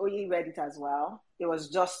Oyi read it as well. It was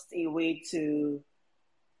just a way to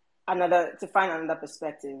find another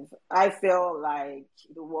perspective. I feel like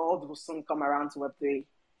the world will soon come around to Web3.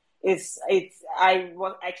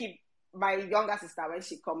 I keep my younger sister when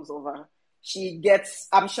she comes over,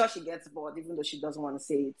 I'm sure she gets bored even though she doesn't want to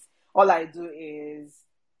say it. All I do is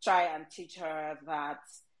try and teach her that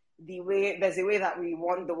there's a way that we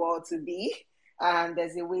want the world to be, and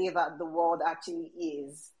there's a way that the world actually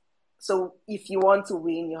is. So if you want to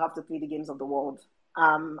win, you have to play the games of the world.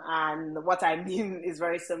 And what I mean is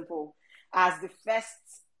very simple. As the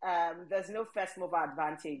first, there's no first mover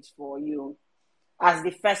advantage for you. As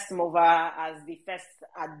the first mover, as the first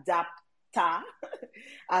adapter,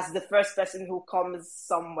 as the first person who comes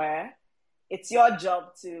somewhere, it's your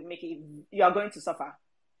job to make it, you're going to suffer.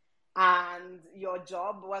 And your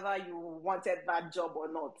job, whether you wanted that job or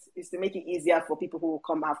not, is to make it easier for people who will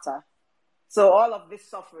come after. So all of this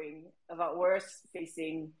suffering that we're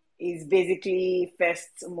facing is basically first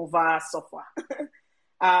mover suffer.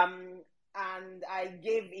 And I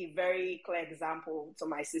gave a very clear example to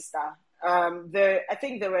my sister. I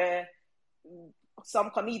think there were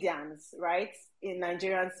some comedians, right, in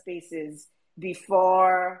Nigerian spaces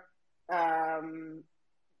before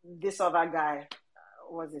this other guy.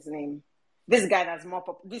 What's his name? This guy that's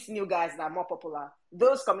these new guys that are more popular.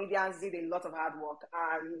 Those comedians did a lot of hard work,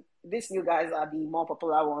 and these new guys are the more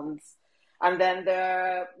popular ones. And then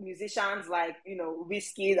the musicians like,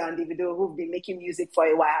 Wizkid and Davido who've been making music for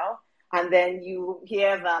a while. And then you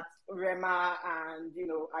hear that Rema and,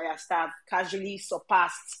 Ayastab casually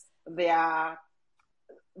surpassed their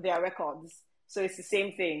records. So it's the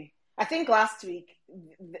same thing. I think last week,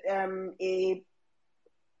 a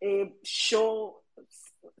show,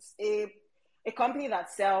 a company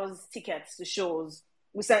that sells tickets to shows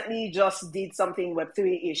recently just did something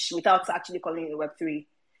Web3-ish without actually calling it Web3.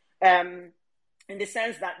 In the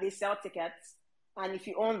sense that they sell tickets, and if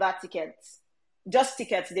you own that ticket, just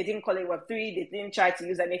tickets, they didn't call it Web3, they didn't try to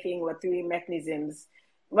use anything Web3 mechanisms.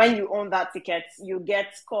 When you own that ticket, you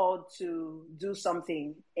get called to do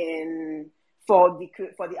something for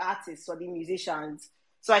the artists, for the musicians.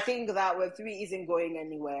 So I think that Web3 isn't going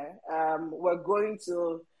anywhere.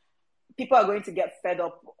 People are going to get fed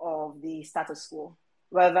up of the status quo,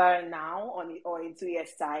 whether now or in 2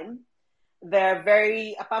 years' time. They're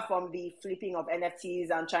apart from the flipping of NFTs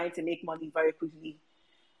and trying to make money very quickly,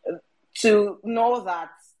 to know that,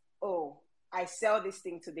 I sell this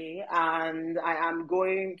thing today and I am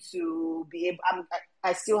going to be able,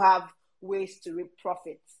 I still have ways to reap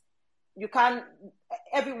profit.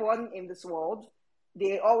 Everyone in this world,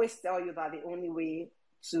 they always tell you that the only way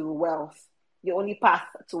to wealth, the only path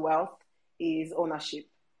to wealth is ownership.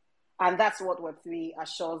 And that's what Web3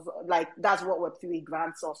 assures, that's what Web3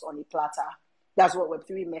 grants us on a platter. That's what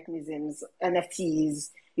Web3 mechanisms, NFTs,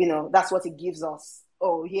 that's what it gives us.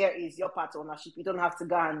 Oh, here is your part of ownership. You don't have to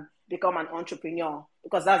go and become an entrepreneur,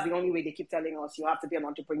 because that's the only way they keep telling us you have to be an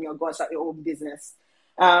entrepreneur, go and start your own business.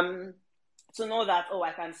 To know that,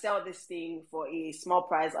 I can sell this thing for a small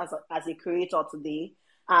price as a creator today,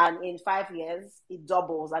 and in 5 years, it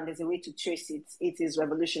doubles, and there's a way to trace it. It is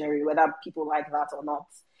revolutionary, whether people like that or not.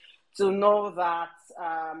 To know that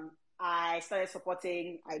I started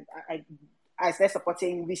supporting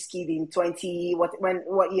Wizkid in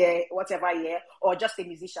whatever year, or just a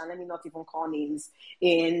musician, let me not even call names,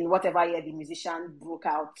 in whatever year the musician broke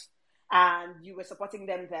out. And you were supporting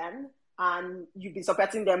them then, and you've been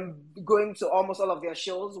supporting them going to almost all of their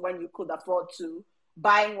shows when you could afford to,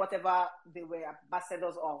 buying whatever they were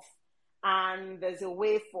ambassadors of. And there's a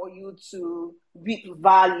way for you to reap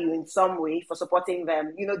value in some way for supporting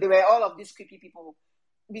them. There were all of these creepy people.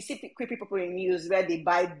 We see creepy people in news where they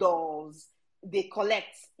buy dolls, they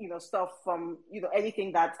collect, stuff from,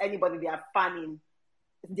 anything that anybody they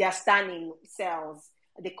are standing sells.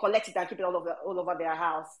 They collect it and keep it all over their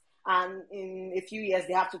house. And in a few years,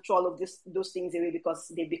 they have to throw all of those things away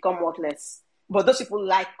because they become worthless. But those people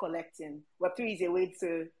like collecting. Web3 is a way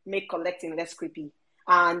to make collecting less creepy.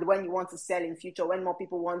 And when you want to sell in future, when more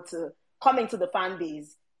people want to come into the fan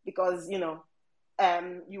base, because, you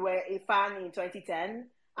were a fan in 2010,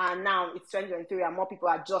 and now it's 2023, and more people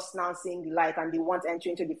are just now seeing the light and they want to enter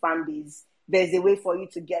into the fan base. There's a way for you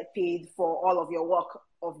to get paid for all of your work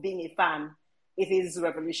of being a fan. It is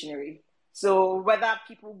revolutionary. So whether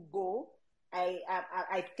people go,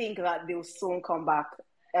 I think that they'll soon come back.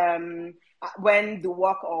 When the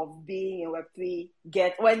work of being in Web3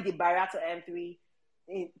 when the barrier to entry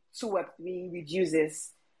to Web3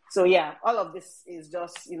 reduces. So yeah, all of this is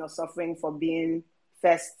just, suffering for being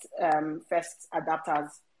first adapters.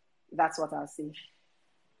 That's what I'll say.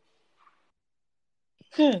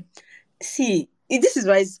 Hmm. See, this is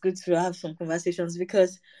why it's good to have some conversations,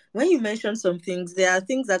 because when you mention some things, there are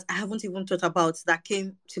things that I haven't even thought about that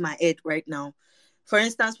came to my head right now. For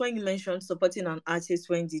instance, when you mentioned supporting an artist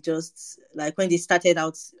when they just like when they started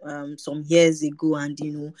out some years ago, and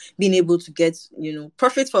being able to get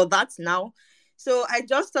profit for that now. So I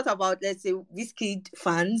just thought about, let's say, Wizkid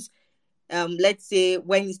fans. Let's say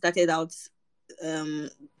when he started out um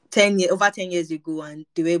 10 years ago, and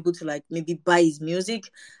they were able to like maybe buy his music,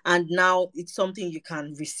 and now it's something you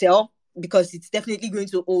can resell, because it's definitely going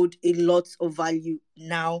to hold a lot of value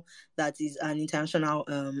now that is an international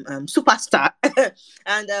superstar.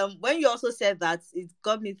 And when you also said that, it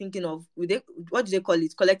got me thinking of, what do they call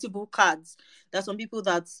it, collectible cards. There's some people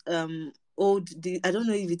that hold the, I don't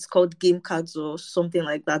know if it's called game cards or something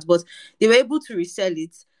like that, but they were able to resell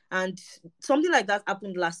it. And something like that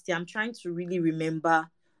happened last year. I'm trying to really remember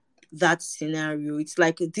that scenario. It's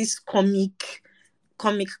like this comic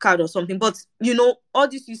card or something. But all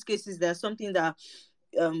these use cases, there's something that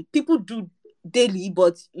people do daily,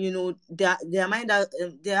 but their mind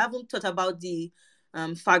they haven't thought about the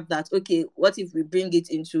fact that, okay, what if we bring it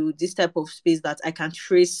into this type of space that I can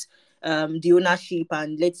trace the ownership,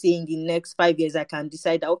 and let's say in the next 5 years I can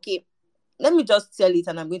decide that, okay, let me just sell it,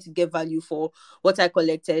 and I'm going to get value for what I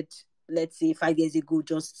collected, let's say 5 years ago,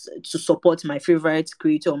 just to support my favorite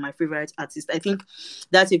creator or my favorite artist. I think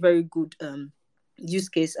that's a very good use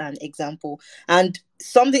case and example. And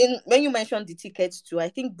something, when you mentioned the tickets too, I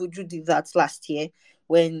think Buju did that last year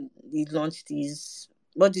when he launched his,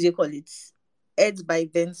 what do they call it? Eds by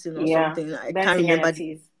Benson or Yeah, something. I can't dancing remember.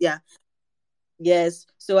 NFTs. Yeah. Yes,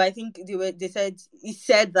 so I think they said, he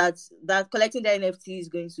said that collecting the NFT is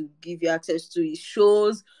going to give you access to his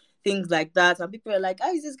shows, things like that, and people are like,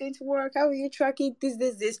 "How is this going to work? How are you tracking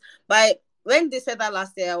this?" But when they said that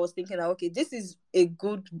last year, I was thinking that, okay, this is a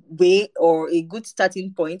good way or a good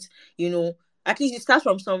starting point. You know, at least you start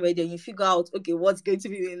from somewhere, then you figure out, okay, what's going to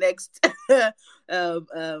be the next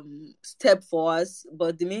step for us.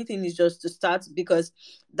 But the main thing is just to start, because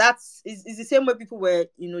is the same way people were,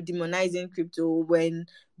 demonizing crypto when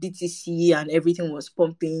BTC and everything was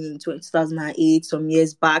pumping in 2008, some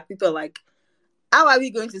years back. People are like, how are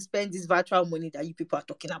we going to spend this virtual money that you people are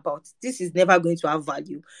talking about? This is never going to have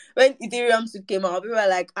value. When Ethereum came out, people were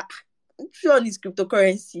like, sure, on this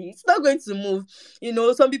cryptocurrency, it's not going to move.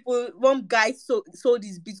 Some people, one guy sold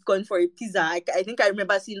his Bitcoin for a pizza. I think I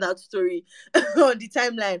remember seeing that story on the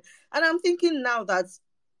timeline. And I'm thinking now that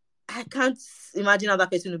I can't imagine how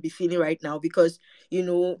that person will be feeling right now, because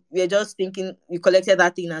we're just thinking we collected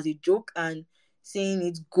that thing as a joke, and seeing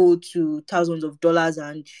it go to thousands of dollars,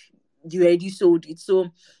 and you already sold it. So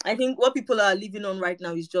I think what people are living on right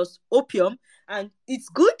now is just opium, and it's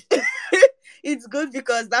good. It's good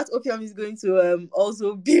because that opium is going to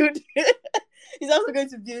also build. It's also going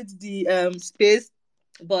to build the space.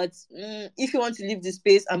 But if you want to leave the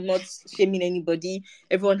space, I'm not shaming anybody.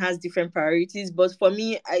 Everyone has different priorities. But for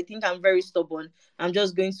me, I think I'm very stubborn. I'm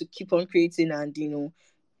just going to keep on creating, and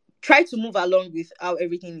try to move along with how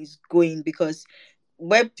everything is going, because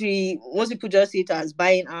Web3, most people just see it as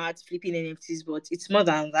buying art, flipping NFTs, but it's more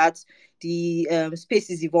than that. The space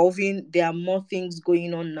is evolving. There are more things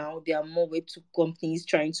going on now. There are more Web2 companies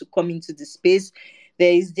trying to come into the space.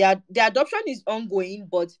 The adoption is ongoing,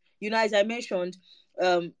 but as I mentioned,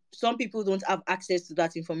 some people don't have access to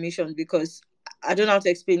that information, because I don't know how to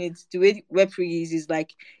explain it. The way Web3 is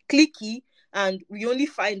like clicky, and we only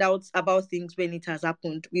find out about things when it has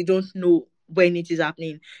happened. We don't know when it is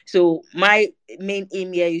happening. So my main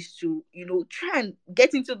aim here is to, try and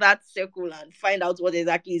get into that circle and find out what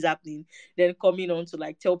exactly is happening, then coming on to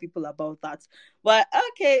like tell people about that. But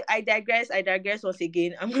okay, I digress once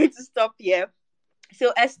again. I'm going to stop here.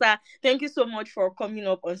 So Esther, thank you so much for coming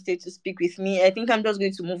up on stage to speak with me. I think I'm just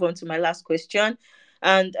going to move on to my last question.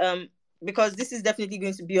 And because this is definitely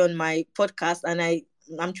going to be on my podcast, and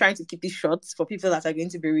I'm trying to keep it short for people that are going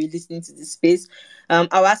to be re-listening to this space.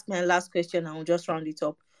 I'll ask my last question and we'll just round it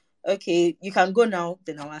up. Okay, you can go now,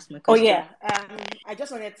 then I'll ask my Oh question. yeah, I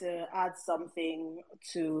just wanted to add something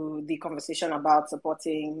to the conversation about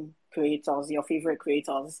supporting creators, your favorite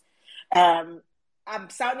creators. Um, I'm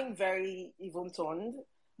sounding very even toned,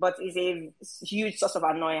 but it's a huge source of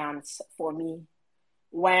annoyance for me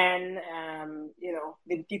when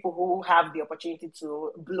the people who have the opportunity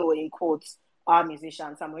to blow in quotes are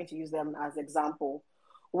musicians. I'm going to use them as example.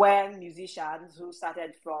 When musicians who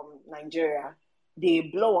started from Nigeria, they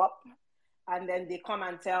blow up, and then they come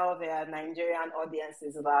and tell their Nigerian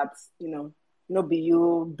audiences that, no be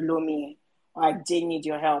you blow me, or I did need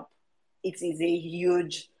your help. it is a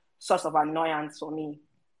huge source of annoyance for me.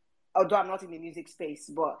 Although I'm not in the music space,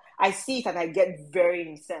 but I see it and I get very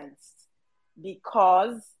incensed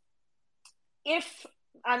because if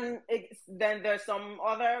then there's some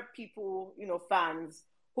other people, fans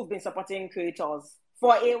who've been supporting creators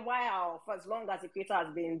for a while, for as long as the creator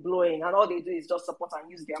has been blowing, and all they do is just support and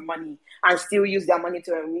use their money and still use their money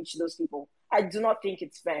to enrich those people. I do not think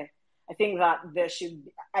it's fair. I think that there should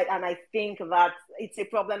be, and I think that it's a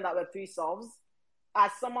problem that Web3 solves.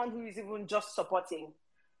 As someone who is even just supporting,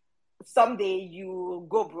 someday you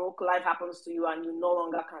go broke, life happens to you, and you no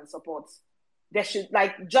longer can support. There should,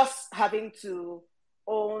 like, just having to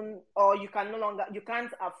own, or you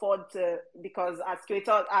can't afford to, because as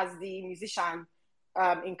creator, as the musician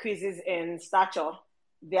increases in stature,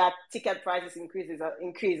 their ticket prices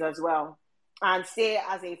increase as well. And say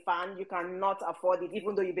as a fan, you cannot afford it,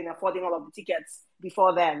 even though you've been affording all of the tickets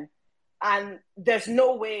before then. And there's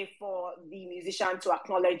no way for the musician to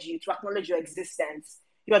acknowledge you, to acknowledge your existence.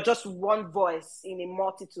 You're just one voice in a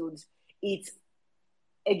multitude. It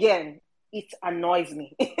again, it annoys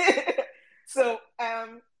me. So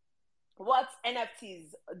what NFTs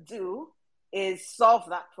do is solve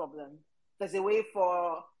that problem. There's a way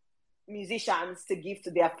for musicians to give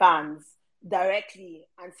to their fans directly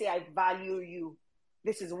and say, I value you.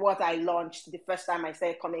 This is what I launched the first time I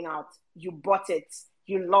started coming out. You bought it.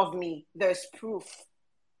 You love me. There's proof.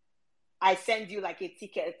 I send you like a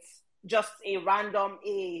ticket, just a random,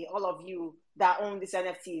 all of you that own these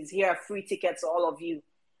NFTs, here are free tickets to all of you.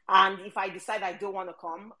 And if I decide I don't want to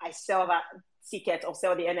come, I sell that ticket or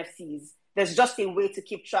sell the NFTs. There's just a way to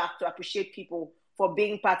keep track, to appreciate people for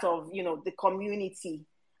being part of, the community.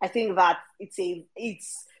 I think that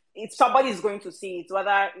it's somebody's going to see it,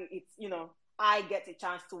 whether it's, I get a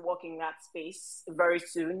chance to work in that space very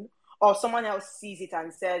soon, or someone else sees it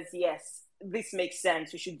and says, yes, this makes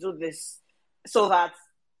sense, we should do this. So that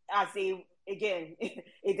as a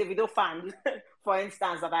Davido fan, for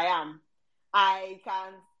instance, that I am, I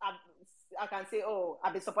can say, oh,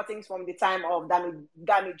 I've been supporting from the time of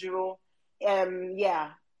Dami Juro.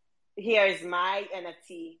 Here is my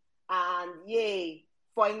NFT. And yay,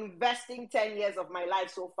 for investing 10 years of my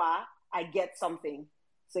life so far, I get something.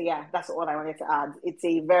 So yeah, that's what I wanted to add. It's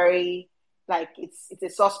a very, it's a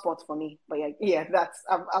soft spot for me. But yeah, that's,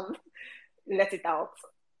 I'm let it out.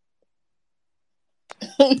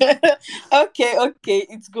 Okay,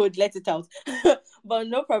 it's good. Let it out. But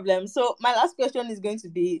no problem. So my last question is going to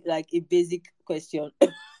be like a basic question.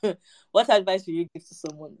 What advice will you give to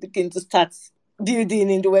someone looking to start building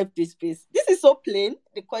in the Web3 space? This is so plain.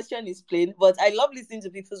 The question is plain, but I love listening to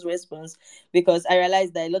people's response because I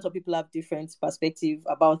realize that a lot of people have different perspective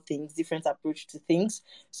about things, different approach to things.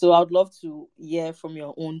 So I would love to hear from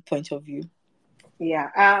your own point of view. Yeah.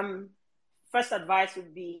 First advice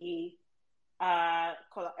would be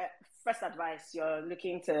first advice, you're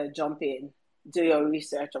looking to jump in, do your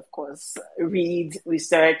research, of course, read,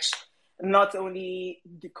 research, not only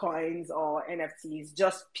the coins or NFTs,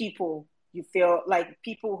 just people you feel like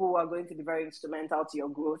people who are going to be very instrumental to your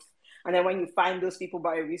growth. And then when you find those people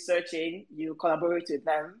by researching, you collaborate with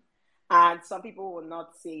them. And some people will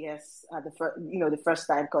not say yes at the first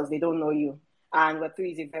time because they don't know you. And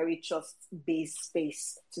Web3 is a very trust-based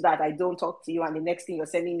space, so that I don't talk to you and the next thing you're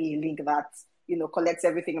sending me a link that collects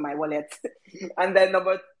everything in my wallet. And then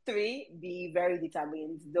number 3, be very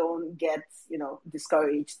determined. Don't get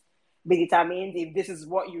discouraged. Be determined. If this is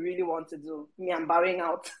what you really want to do, me, I'm bowing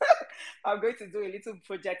out. I'm going to do a little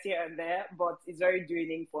project here and there, but it's very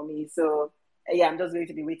draining for me. So yeah, I'm just going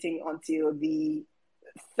to be waiting until the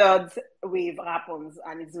third wave happens,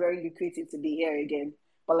 and it's very lucrative to be here again.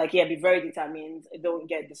 But be very determined. Don't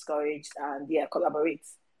get discouraged, and collaborate.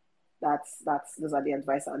 Those are the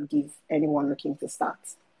advice I'd give anyone looking to start.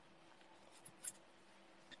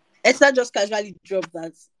 Esther just casually dropped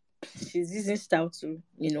that she's using style to,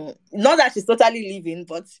 not that she's totally leaving,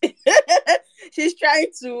 but she's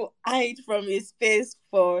trying to hide from his space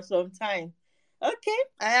for some time. Okay,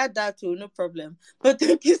 I had that too, no problem. But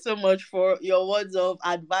thank you so much for your words of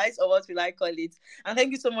advice, or what will I call it. And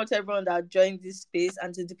thank you so much, everyone that joined this space,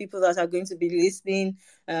 and to the people that are going to be listening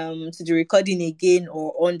to the recording again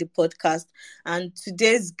or on the podcast. And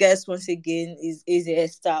today's guest, once again, is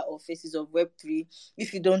Esther of Faces of Web3.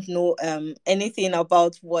 If you don't know anything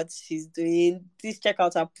about what she's doing, please check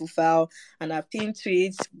out her profile and her pinned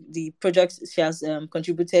tweets, the projects she has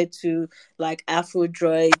contributed to, like Afro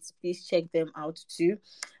Droids. Please check them out too.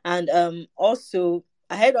 And also,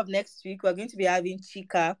 ahead of next week, we're going to be having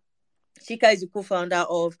Chika Chika is the co-founder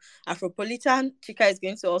of Afropolitan. Chika is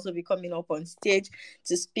going to also be coming up on stage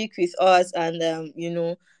to speak with us and,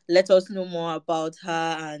 let us know more about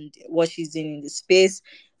her and what she's doing in the space.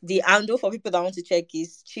 The handle for people that want to check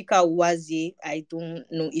is Chika Uwazi. I don't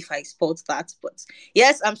know if I spelled that, but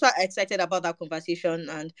yes, I'm so excited about that conversation,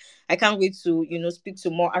 and I can't wait to, speak to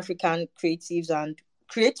more African creatives and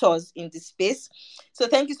creators in the space. So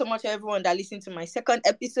thank you so much, everyone that listened to my second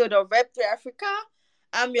episode of Web3 Africa.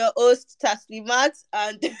 I'm your host, Taslimat.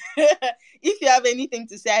 And if you have anything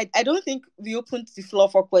to say, I don't think we opened the floor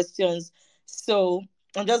for questions. So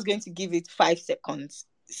I'm just going to give it 5 seconds.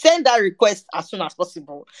 Send that request as soon as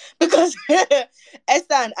possible because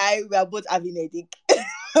Esther and I we are both having a headache.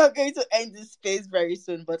 We're going to end this space very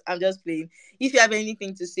soon, but I'm just playing. If you have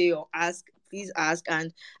anything to say or ask, please ask.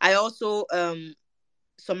 And I also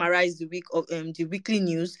summarize the weekly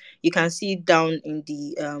news. You can see it down in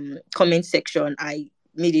the comment section. I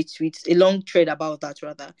made a tweet, a long thread about that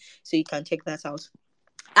rather, so you can check that out.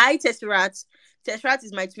 Hi, Tesseract. Tesseract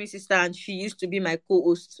is my twin sister, and she used to be my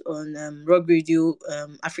co-host on Rock Radio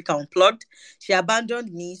Africa Unplugged. She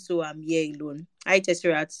abandoned me, so I'm here alone. Hi,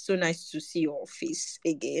 Tesseract. So nice to see your face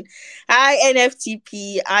again. Hi,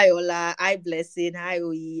 NFTP. Hi, Ola. Hi, Blessing. Hi,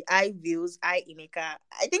 Oyi. Hi, Vils. Hi, Emeka.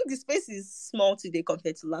 I think the space is small today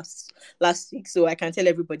compared to last week, so I can tell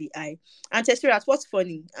everybody hi. And Tesseract, what's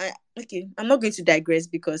funny? Okay, I'm not going to digress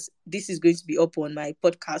because this is going to be up on my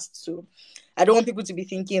podcast, so I don't want people to be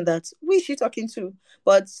thinking that who is she talking to?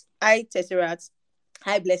 But hi, Tesseract.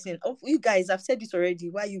 Hi, Blessing. Oh, you guys, I've said this already.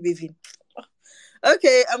 Why are you waving?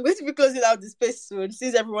 Okay, I'm going to be closing out the space soon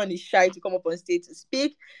since everyone is shy to come up on stage to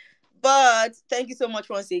speak. But thank you so much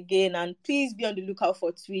once again. And please be on the lookout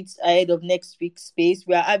for tweets ahead of next week's space.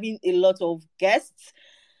 We are having a lot of guests,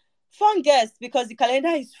 fun guests, because the calendar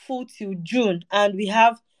is full till June. And we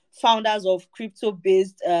have founders of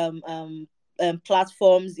crypto-based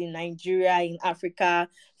platforms in Nigeria, in Africa,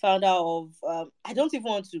 founder of, I don't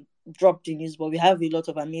even want to drop the news, but we have a lot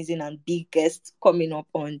of amazing and big guests coming up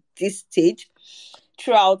on this stage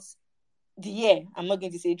throughout the year. I'm not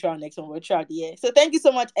going to say throughout next one, but throughout the year. So thank you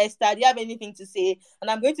so much, Esther. Do you have anything to say?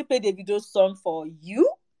 And I'm going to play the video song for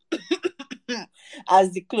you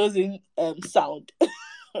as the closing sound. Do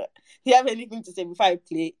you have anything to say before I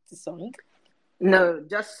play the song? No,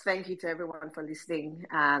 just thank you to everyone for listening,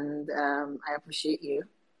 and I appreciate you.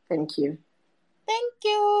 Thank you. Thank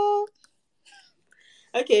you.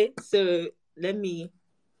 Okay, so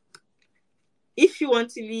if you want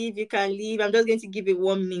to leave, you can leave. I'm just going to give it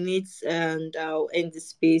 1 minute and I'll end the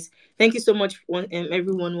space. Thank you so much,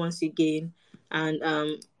 everyone, once again. And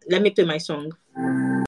let me play my song.